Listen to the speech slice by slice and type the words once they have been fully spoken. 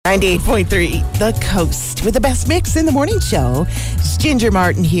98.3 The Coast with the best mix in the morning show. It's Ginger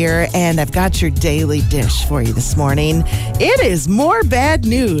Martin here, and I've got your daily dish for you this morning. It is more bad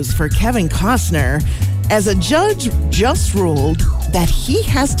news for Kevin Costner, as a judge just ruled that he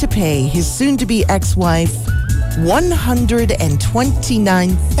has to pay his soon-to-be ex-wife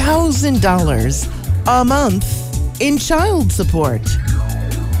 $129,000 a month in child support.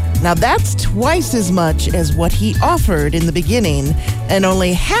 Now, that's twice as much as what he offered in the beginning and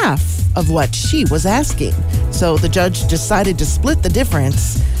only half of what she was asking. So the judge decided to split the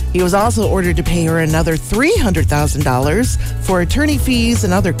difference. He was also ordered to pay her another $300,000 for attorney fees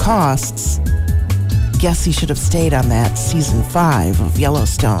and other costs. Guess he should have stayed on that season 5 of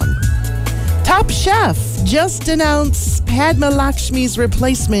Yellowstone. Top Chef just announced Padma Lakshmi's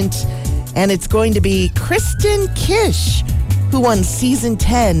replacement, and it's going to be Kristen Kish, who won season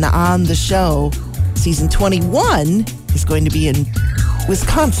 10 on the show. Season 21 is going to be in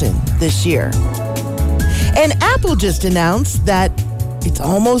Wisconsin this year. And Apple just announced that it's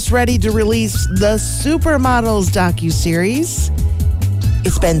almost ready to release the Supermodels docuseries.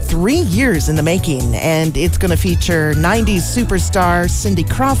 It's been 3 years in the making, and it's going to feature 90s superstar Cindy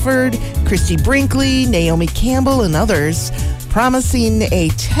Crawford, Christy Brinkley, Naomi Campbell, and others, promising a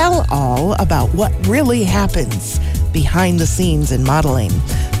tell-all about what really happens behind the scenes in modeling.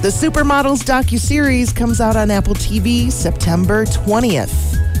 The Supermodels docuseries comes out on Apple TV September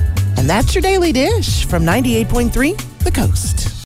 20th. And that's your daily dish from 98.3 The Coast.